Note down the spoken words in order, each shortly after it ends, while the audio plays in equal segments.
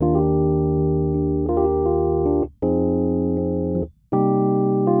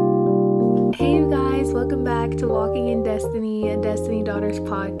welcome back to Walking in Destiny, a Destiny Daughters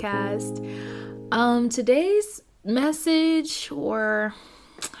podcast. Today's message, or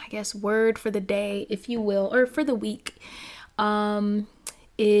I guess word for the day, if you will, or for the week,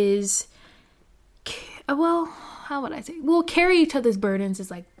 is, well, how would I say? Well, carry each other's burdens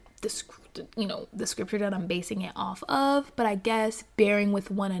is like the scripture that I'm basing it off of, but I guess bearing with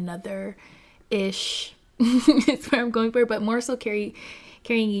one another-ish is where I'm going for, but more so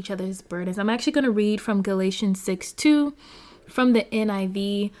carrying each other's burdens. I'm actually going to read from Galatians 6:2 from the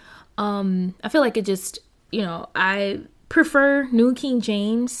NIV. I feel like it just, I prefer New King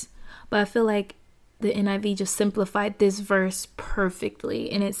James, but I feel like the NIV just simplified this verse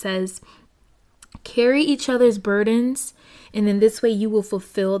perfectly. And it says, carry each other's burdens, and in this way you will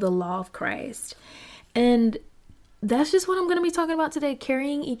fulfill the law of Christ. And that's just what I'm going to be talking about today,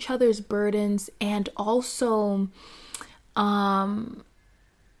 carrying each other's burdens, and also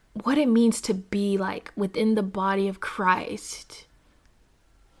what it means to be like within the body of Christ,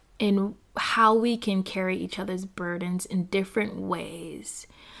 and how we can carry each other's burdens in different ways.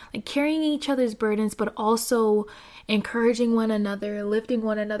 Like carrying each other's burdens, but also encouraging one another, lifting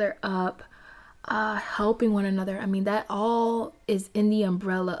one another up, helping one another. I mean, that all is in the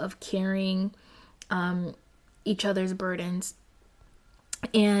umbrella of carrying each other's burdens.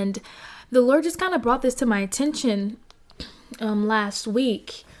 And the Lord just kind of brought this to my attention last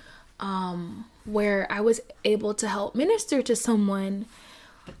week, where I was able to help minister to someone,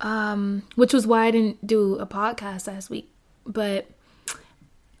 which was why I didn't do a podcast last week. But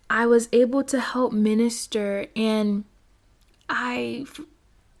I was able to help minister, and at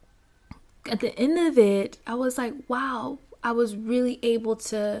the end of it, I was like, wow, I was really able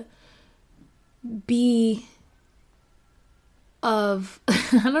to be of,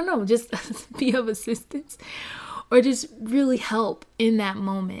 I don't know, just be of assistance, or just really help in that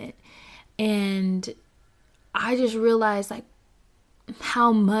moment. And I just realized like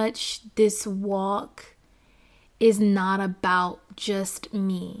how much this walk is not about just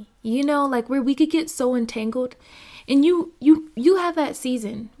me, like where we could get so entangled. And you have that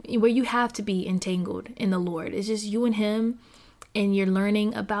season where you have to be entangled in the Lord. It's just you and him, and you're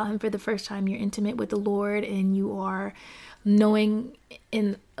learning about him for the first time. You're intimate with the Lord, and you are knowing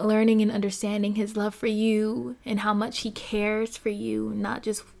and learning and understanding his love for you, and how much he cares for you, not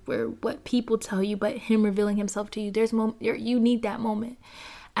just for what people tell you, but him revealing himself to you. You need that moment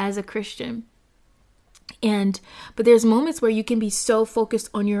as a Christian. But there's moments where you can be so focused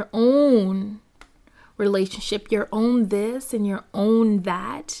on your own relationship, your own this and your own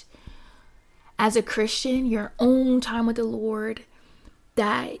that, as a Christian, your own time with the Lord,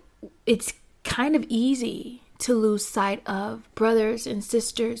 that it's kind of easy to lose sight of brothers and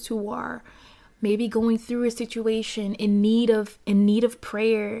sisters who are maybe going through a situation in need of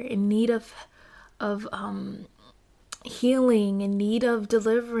prayer, in need of healing, in need of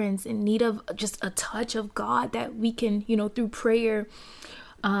deliverance, in need of just a touch of God, that we can, through prayer,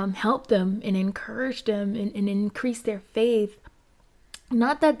 help them and encourage them and increase their faith.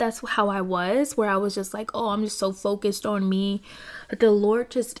 Not that that's how I was, where I was just like, oh, I'm just so focused on me. But the Lord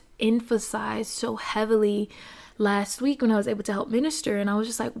just emphasized so heavily last week when I was able to help minister. And I was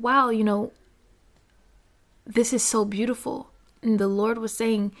just like, wow, this is so beautiful. And the Lord was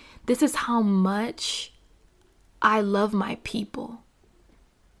saying, this is how much I love my people.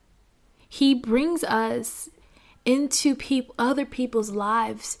 He brings us into other people's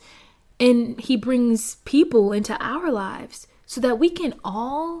lives, and he brings people into our lives so that we can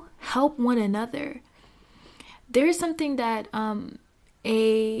all help one another. There's something that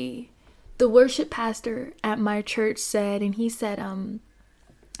the worship pastor at my church said, and he said,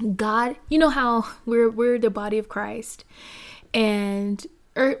 God, how we're the body of Christ, let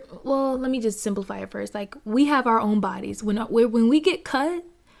me just simplify it first. Like, we have our own bodies. When we get cut,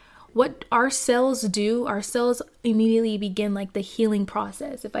 what our cells do, our cells immediately begin like the healing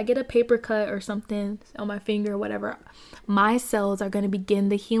process. If I get a paper cut or something on my finger or whatever, my cells are going to begin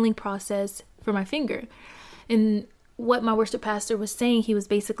the healing process for my finger. And what my worship pastor was saying, he was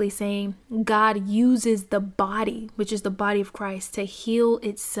basically saying God uses the body, which is the body of Christ, to heal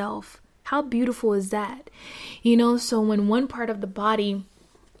itself. How beautiful is that? So when one part of the body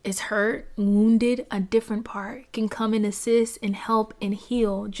is hurt, wounded, a different part can come and assist and help and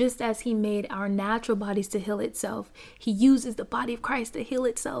heal. Just as he made our natural bodies to heal itself, he uses the body of Christ to heal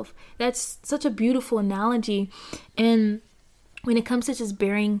itself. That's such a beautiful analogy. And when it comes to just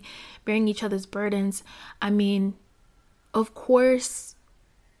bearing each other's burdens, I mean, of course,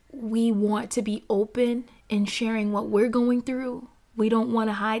 we want to be open in sharing what we're going through. We don't want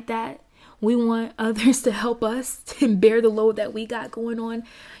to hide that. We want others to help us and bear the load that we got going on,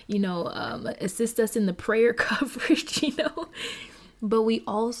 assist us in the prayer coverage, but we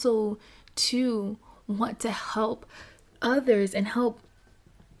also too want to help others and help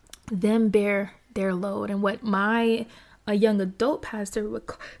them bear their load. And what a young adult pastor would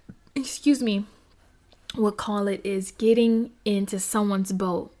call it is getting into someone's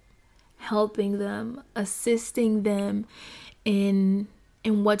boat, helping them, assisting them in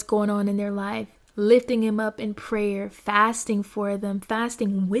what's going on in their life, lifting them up in prayer, fasting for them,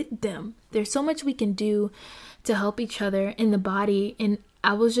 fasting with them. There's so much we can do to help each other in the body. And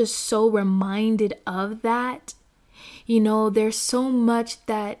I was just so reminded of that. There's so much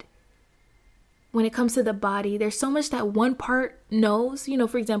that when it comes to the body, there's so much that one part knows,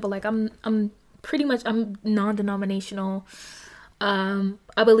 for example, like I'm non-denominational. I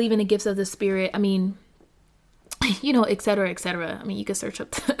believe in the gifts of the Spirit. I mean, et cetera, et cetera. I mean, you can search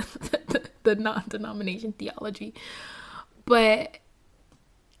up the non-denomination theology, but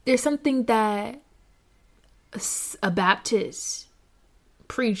there's something that a Baptist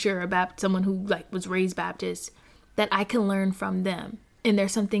preacher, someone who was raised Baptist, that I can learn from them. And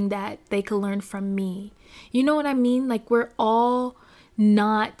there's something that they can learn from me. You know what I mean? Like, we're all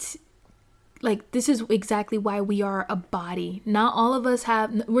not, this is exactly why we are a body. Not all of us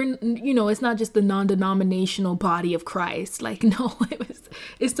it's not just the non-denominational body of Christ. No,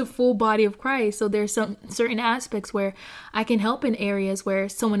 it's the full body of Christ. So there's some certain aspects where I can help in areas where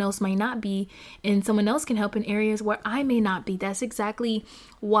someone else might not be, and someone else can help in areas where I may not be. That's exactly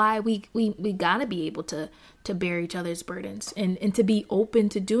why we gotta be able to bear each other's burdens and to be open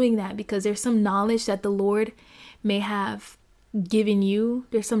to doing that, because there's some knowledge that the Lord may have given you.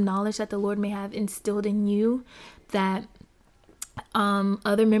 There's some knowledge that the Lord may have instilled in you that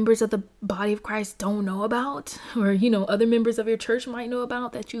other members of the body of Christ don't know about, or other members of your church might know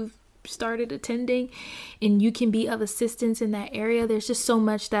about, that you've started attending, and you can be of assistance in that area. There's just so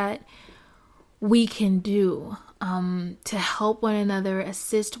much that we can do to help one another,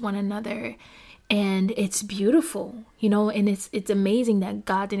 assist one another. And it's beautiful, and it's amazing that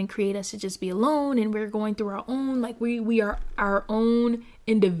God didn't create us to just be alone, and we're going through our own, we are our own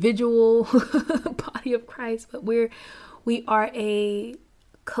individual body of Christ, but we are a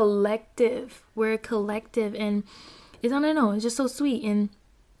collective. We're a collective, and I don't know, it's just so sweet, and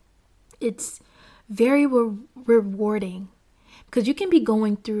it's very rewarding, because you can be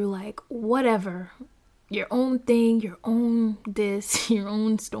going through whatever, your own thing, your own your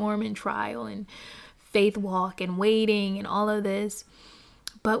own storm and trial and faith walk and waiting and all of this.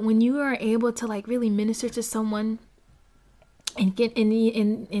 But when you are able to really minister to someone and get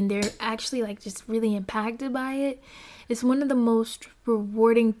and they're actually just really impacted by it, it's one of the most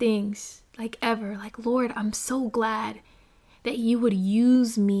rewarding things ever. Lord, I'm so glad that you would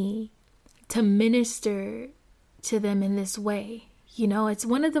use me to minister to them in this way. It's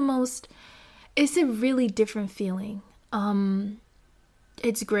one of the most, it's a really different feeling.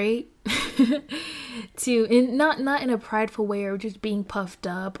 It's great not in a prideful way or just being puffed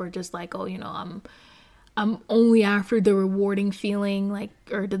up or just I'm only after the rewarding feeling,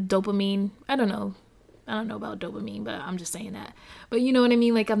 or the dopamine. I don't know about dopamine, but I'm just saying that. But you know what I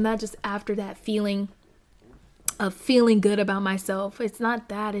mean? I'm not just after that feeling of feeling good about myself. It's not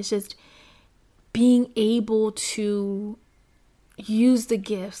that. It's just being able to use the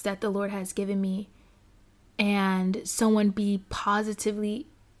gifts that the Lord has given me and someone be positively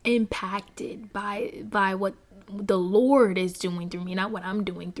impacted by what the Lord is doing through me, not what I'm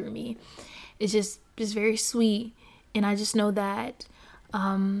doing through me. It's just very sweet. And I just know that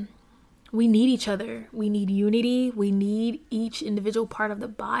we need each other. We need unity. We need each individual part of the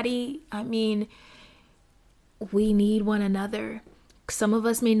body. I mean, we need one another. Some of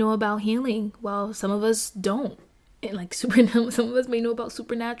us may know about healing, while some of us don't. And some of us may know about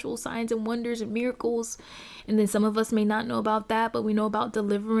supernatural signs and wonders and miracles, and then some of us may not know about that, but we know about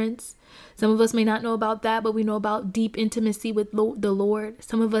deliverance. Some of us may not know about that, but we know about deep intimacy with the Lord.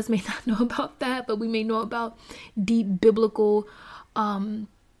 Some of us may not know about that, but we may know about deep biblical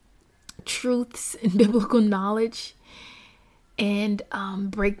truths and biblical knowledge and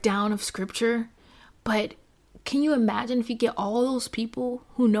breakdown of scripture. But can you imagine if you get all those people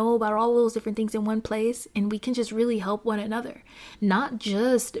who know about all those different things in one place, and we can just really help one another, not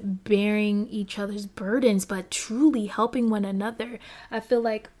just bearing each other's burdens, but truly helping one another. I feel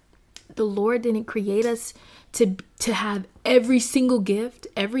like the Lord didn't create us to have every single gift,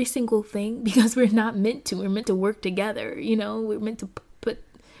 every single thing, because we're not meant to. We're meant to work together. We're meant to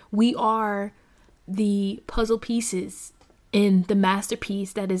we are the puzzle pieces in the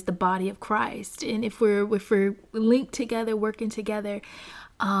masterpiece that is the body of Christ. And if we're linked together, working together,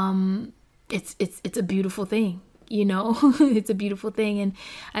 it's a beautiful thing, you know. It's a beautiful thing. And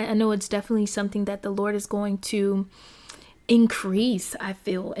I know it's definitely something that the Lord is going to increase, I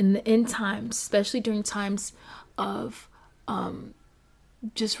feel, in the end times, especially during times of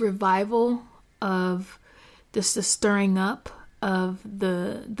just revival, of just the stirring up of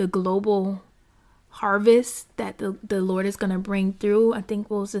the global harvest that the Lord is going to bring through. I think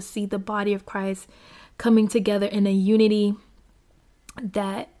we'll just see the body of Christ coming together in a unity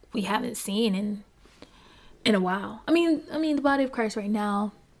that we haven't seen in a while. I mean the body of Christ right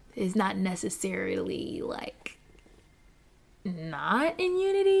now is not necessarily like not in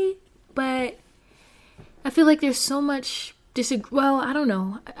unity, but I feel like there's so much well, I don't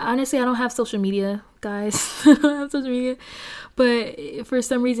know. Honestly, I don't have social media, guys. I don't have social media, but for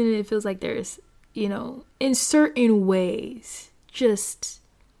some reason it feels like there's, you know, in certain ways, just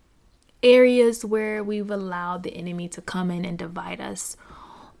areas where we've allowed the enemy to come in and divide us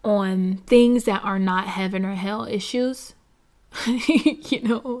on things that are not heaven or hell issues. You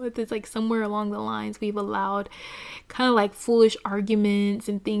know, it's like somewhere along the lines we've allowed kind of like foolish arguments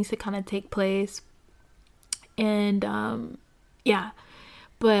and things to kind of take place. And yeah,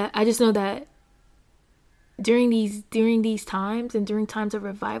 but I just know that during these times and during times of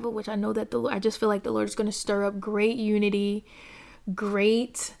revival, which I know that I just feel like the Lord is going to stir up great unity,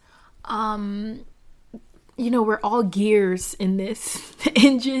 great you know, we're all gears in this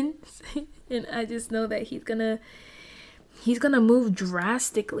engine, and I just know that he's gonna move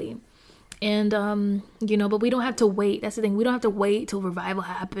drastically. And you know, but we don't have to wait. That's the thing. We don't have to wait till revival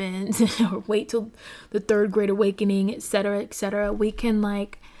happens or wait till the third great awakening, etc., etc. We can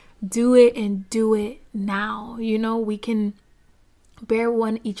like do it and do it now. You know, we can bear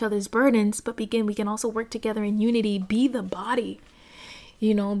each other's burdens, but we can also work together in unity, be the body.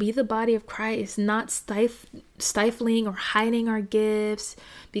 You know, be the body of Christ, not stifling or hiding our gifts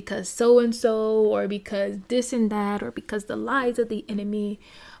because so-and-so, or because this and that, or because the lies of the enemy,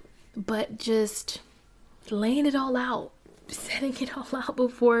 but just laying it all out, setting it all out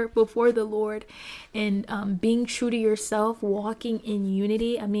before the Lord, and being true to yourself, walking in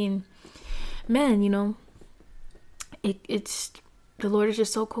unity. I mean, man, you know, it's the Lord is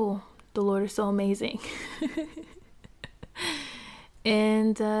just so cool. The Lord is so amazing.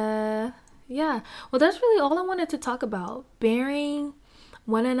 And yeah, well, that's really all I wanted to talk about. Bearing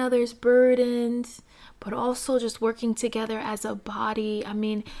one another's burdens, but also just working together as a body. I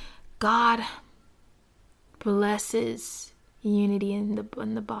mean, God blesses unity in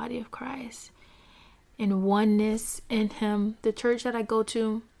the body of Christ and oneness in him. The church that I go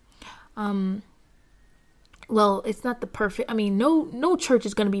to, well, it's not the perfect. I mean, no church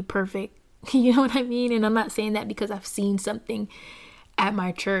is going to be perfect. You know what I mean? And I'm not saying that because I've seen something at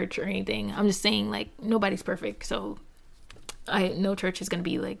my church or anything. I'm just saying, like, nobody's perfect. So no church is going to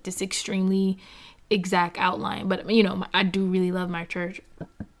be like this extremely exact outline. But, you know, I do really love my church.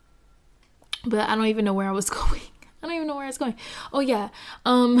 But I don't even know where I was going. Oh, yeah.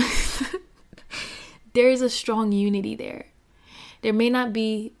 There's a strong unity there. There may not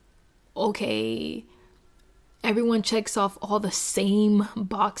be, okay, everyone checks off all the same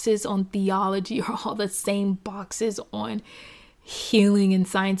boxes on theology, or all the same boxes on healing and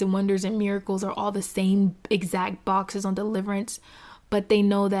signs and wonders and miracles, or all the same exact boxes on deliverance, but they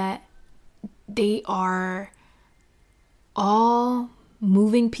know that they are all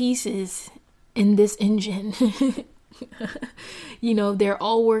moving pieces in this engine. You know, they're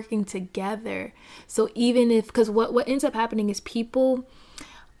all working together. So even if, because what ends up happening is people,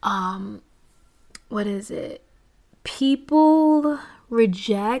 people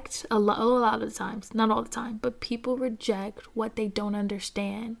reject a lot of the times, not all the time, but people reject what they don't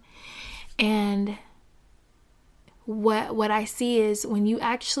understand. And what I see is when you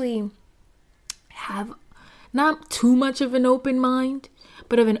actually have not too much of an open mind,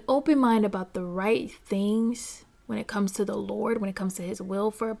 but of an open mind about the right things when it comes to the Lord, when it comes to his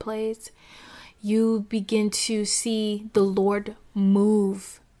will for a place, you begin to see the Lord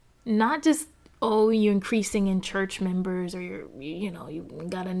move. Not just, oh, you're increasing in church members, or you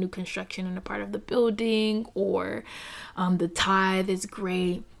got a new construction in a part of the building, or the tithe is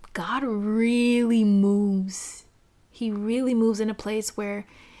great. God really moves. He really moves in a place where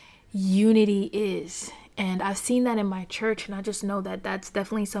unity is. And I've seen that in my church, and I just know that that's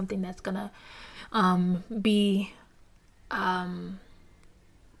definitely something that's gonna be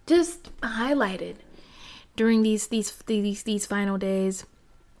just highlighted during these final days.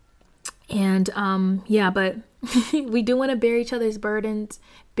 And yeah, but we do want to bear each other's burdens,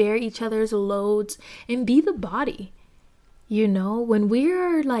 bear each other's loads, and be the body. You know, when we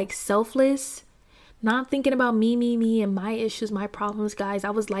are like selfless, Not thinking about me, and my issues, my problems, guys.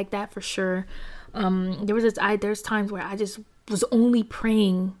 I was like that for sure. There's times where I just was only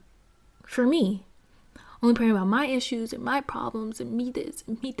praying for me. Only praying about my issues and my problems and me this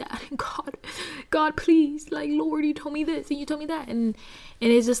and me that. And God, please, like, Lord, you told me this and you told me that. And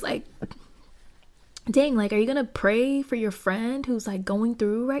it's just like, dang, like, are you going to pray for your friend who's like going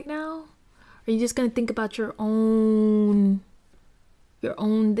through right now? Are you just going to think about your own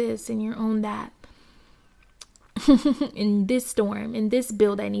this and your own that? In this storm, in this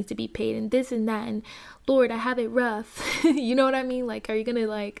bill that needs to be paid, and this and that, and Lord, I have it rough. You know what I mean? Like, are you gonna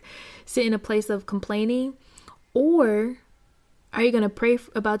like sit in a place of complaining, or are you gonna pray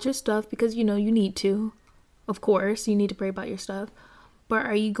about your stuff because you know you need to? Of course, you need to pray about your stuff, but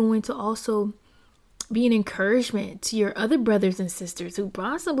are you going to also be an encouragement to your other brothers and sisters who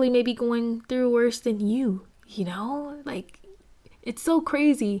possibly may be going through worse than you? You know, like, it's so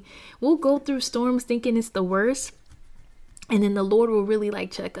crazy. We'll go through storms thinking it's the worst, and then the Lord will really like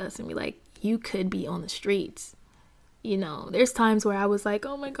check us and be like, you could be on the streets. You know, there's times where I was like,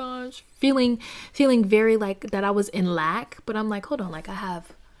 oh my gosh, feeling very like that I was in lack, but I'm like, hold on, like, I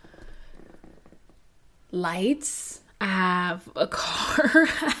have lights, I have a car,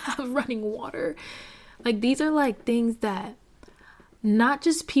 I have running water. Like, these are like things that not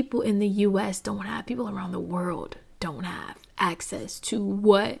just people in the US don't have, people around the world don't have access to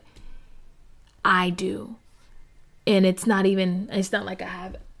what I do. And it's not like I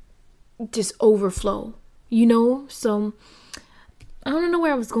have just overflow, you know? So I don't know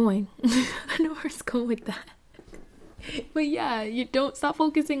where I was going. I don't know where I was going with that. But yeah, you don't stop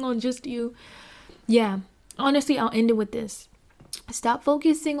focusing on just you. Yeah, honestly, I'll end it with this. Stop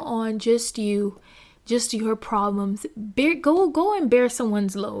focusing on just you, just your problems. Go and bear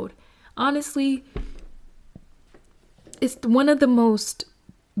someone's load. Honestly, it's one of the most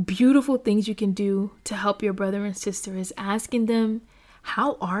beautiful things you can do to help your brother and sister is asking them,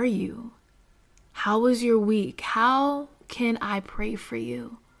 how are you? How was your week? How can I pray for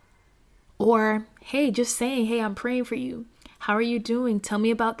you? Or, hey, just saying, hey, I'm praying for you. How are you doing? Tell me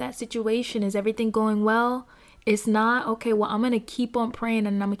about that situation. Is everything going well? It's not, okay, well, I'm going to keep on praying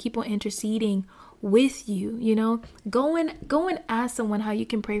and I'm going to keep on interceding with you, you know? Go and ask someone how you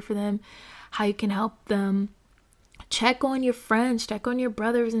can pray for them, how you can help them. Check on your friends, check on your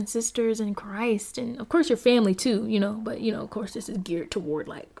brothers and sisters in Christ, and of course your family too, you know, but you know, of course this is geared toward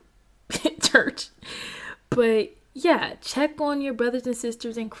like church. But yeah, check on your brothers and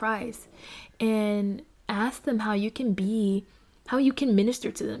sisters in Christ and ask them how you can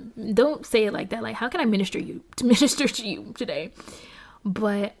minister to them. Don't say it like that, like, how can I minister to you today?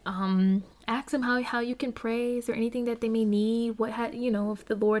 But ask them how you can pray. Is there anything that they may need? If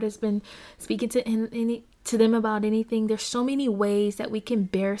the Lord has been speaking to them about anything. There's so many ways that we can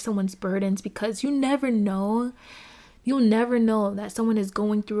bear someone's burdens, because you'll never know that someone is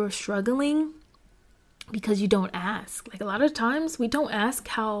going through or struggling because you don't ask. Like, a lot of times we don't ask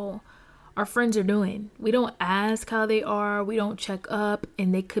how our friends are doing. We don't ask how they are. We don't check up,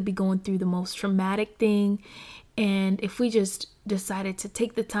 and they could be going through the most traumatic thing. And if we just decided to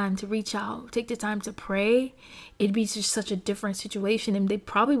take the time to reach out, take the time to pray, it'd be just such a different situation, and they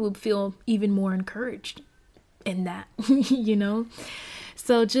probably would feel even more encouraged in that, you know?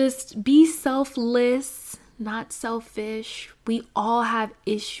 So just be selfless, not selfish. We all have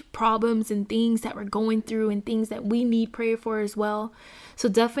problems and things that we're going through and things that we need prayer for as well. So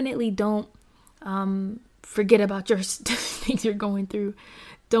definitely don't forget about your things you're going through.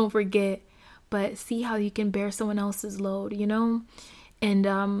 Don't forget, but see how you can bear someone else's load, you know,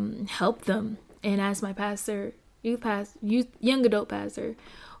 and help them. And as my young adult pastor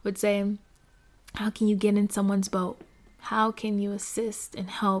would say, how can you get in someone's boat? How can you assist and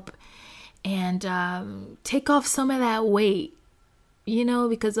help and take off some of that weight? You know,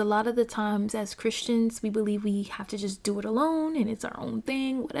 because a lot of the times as Christians, we believe we have to just do it alone and it's our own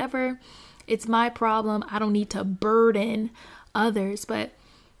thing, whatever. It's my problem. I don't need to burden others. But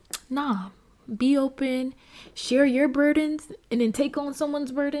nah, be open, share your burdens, and then take on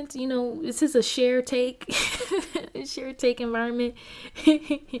someone's burdens. You know, this is a share take environment.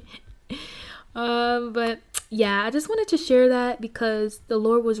 But yeah, I just wanted to share that because the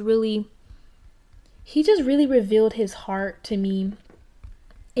Lord He just really revealed His heart to me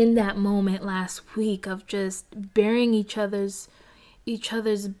in that moment last week of just bearing each other's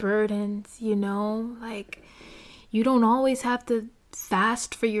burdens, you know? Like, you don't always have to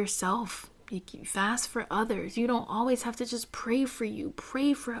fast for yourself. You fast for others. You don't always have to just pray for you.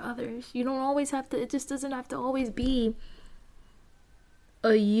 Pray for others. You don't always have to, it just doesn't have to always be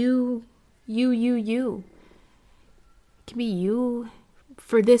a you. It can be you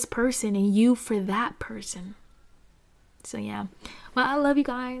for this person and you for that person. So yeah, well, I love you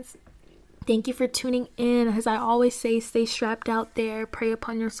guys. Thank you for tuning in. As I always say, stay strapped out there. Pray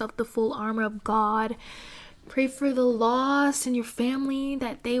upon yourself the full armor of God. Pray for the lost and your family,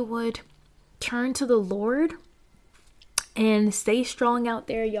 that they would turn to the Lord. And stay strong out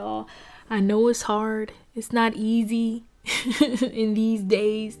there, y'all. I know it's hard. It's not easy in these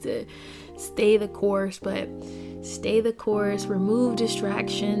days to stay the course, but stay the course, remove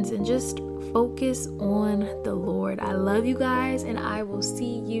distractions, and just focus on the Lord. I love you guys, and I will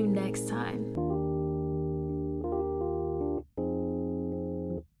see you next time.